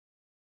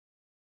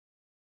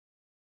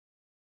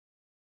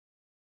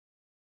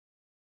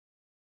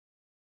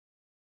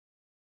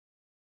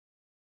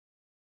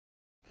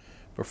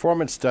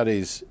Performance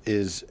studies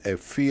is a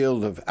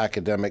field of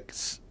academic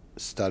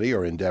study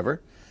or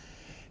endeavor.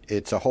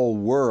 It's a whole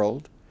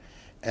world,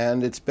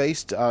 and it's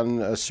based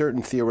on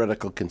certain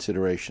theoretical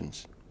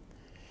considerations.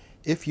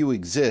 If you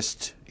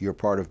exist, you're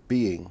part of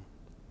being.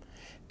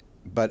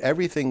 But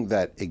everything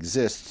that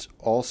exists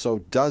also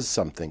does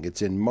something.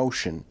 It's in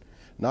motion,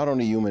 not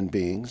only human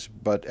beings,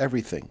 but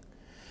everything.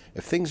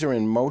 If things are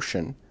in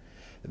motion,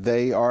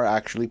 they are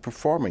actually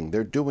performing.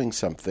 They're doing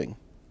something.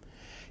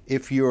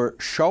 If you're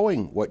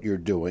showing what you're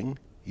doing,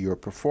 you're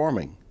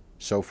performing.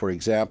 So, for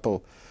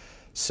example,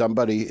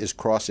 somebody is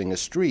crossing a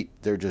street.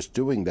 They're just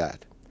doing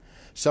that.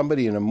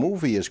 Somebody in a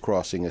movie is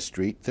crossing a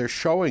street. They're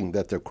showing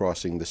that they're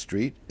crossing the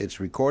street. It's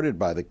recorded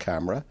by the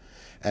camera,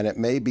 and it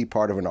may be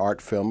part of an art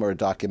film or a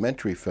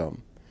documentary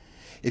film.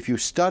 If you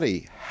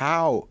study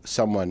how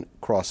someone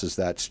crosses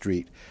that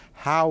street,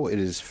 how it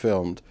is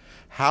filmed,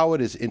 how it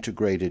is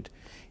integrated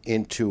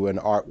into an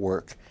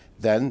artwork,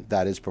 then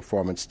that is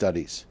performance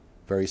studies.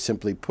 Very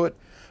simply put,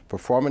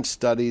 performance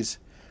studies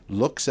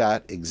looks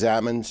at,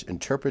 examines,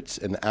 interprets,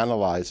 and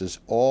analyzes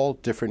all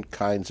different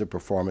kinds of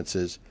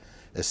performances: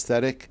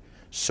 aesthetic,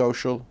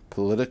 social,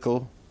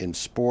 political, in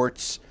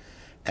sports,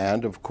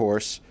 and, of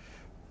course,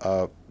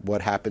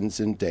 what happens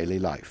in daily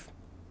life.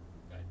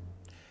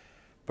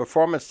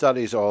 Performance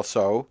studies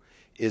also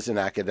is an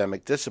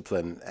academic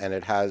discipline, and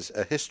it has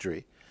a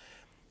history.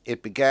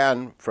 It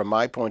began, from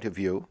my point of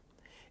view,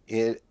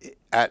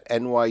 at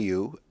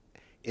NYU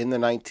in the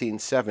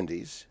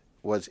 1970s,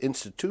 was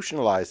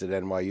institutionalized at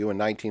NYU in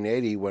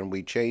 1980 when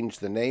we changed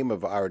the name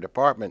of our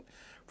department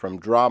from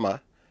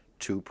drama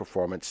to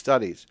performance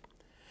studies.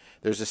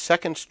 There's a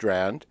second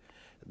strand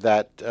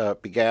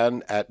that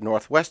began at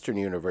Northwestern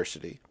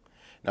University.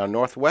 Now,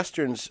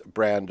 Northwestern's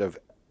brand of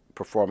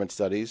performance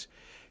studies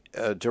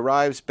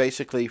derives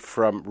basically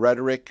from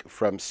rhetoric,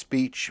 from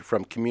speech,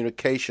 from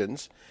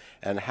communications,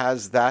 and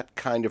has that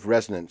kind of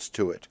resonance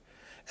to it.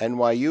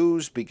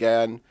 NYU's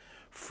began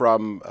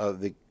from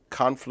the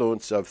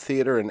confluence of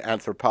theater and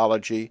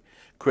anthropology,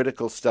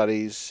 critical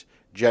studies,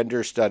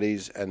 gender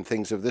studies, and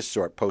things of this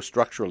sort,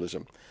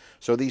 post-structuralism.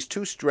 So these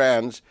two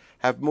strands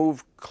have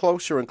moved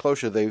closer and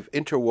closer. They've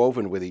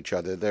interwoven with each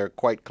other. They're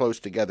quite close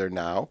together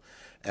now,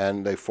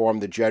 and they form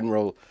the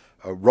general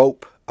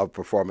rope of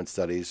performance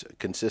studies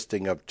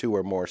consisting of two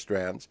or more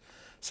strands.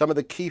 Some of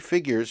the key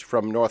figures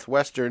from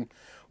Northwestern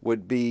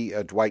would be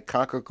Dwight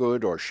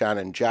Conquergood or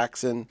Shannon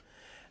Jackson,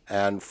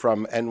 and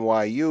from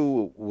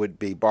NYU would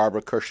be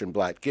Barbara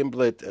Kirshenblatt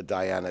Gimblett,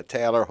 Diana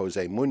Taylor,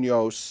 Jose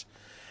Munoz.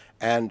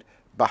 And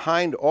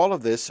behind all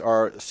of this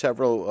are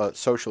several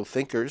social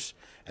thinkers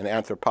and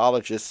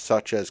anthropologists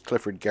such as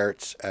Clifford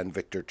Geertz and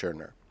Victor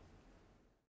Turner.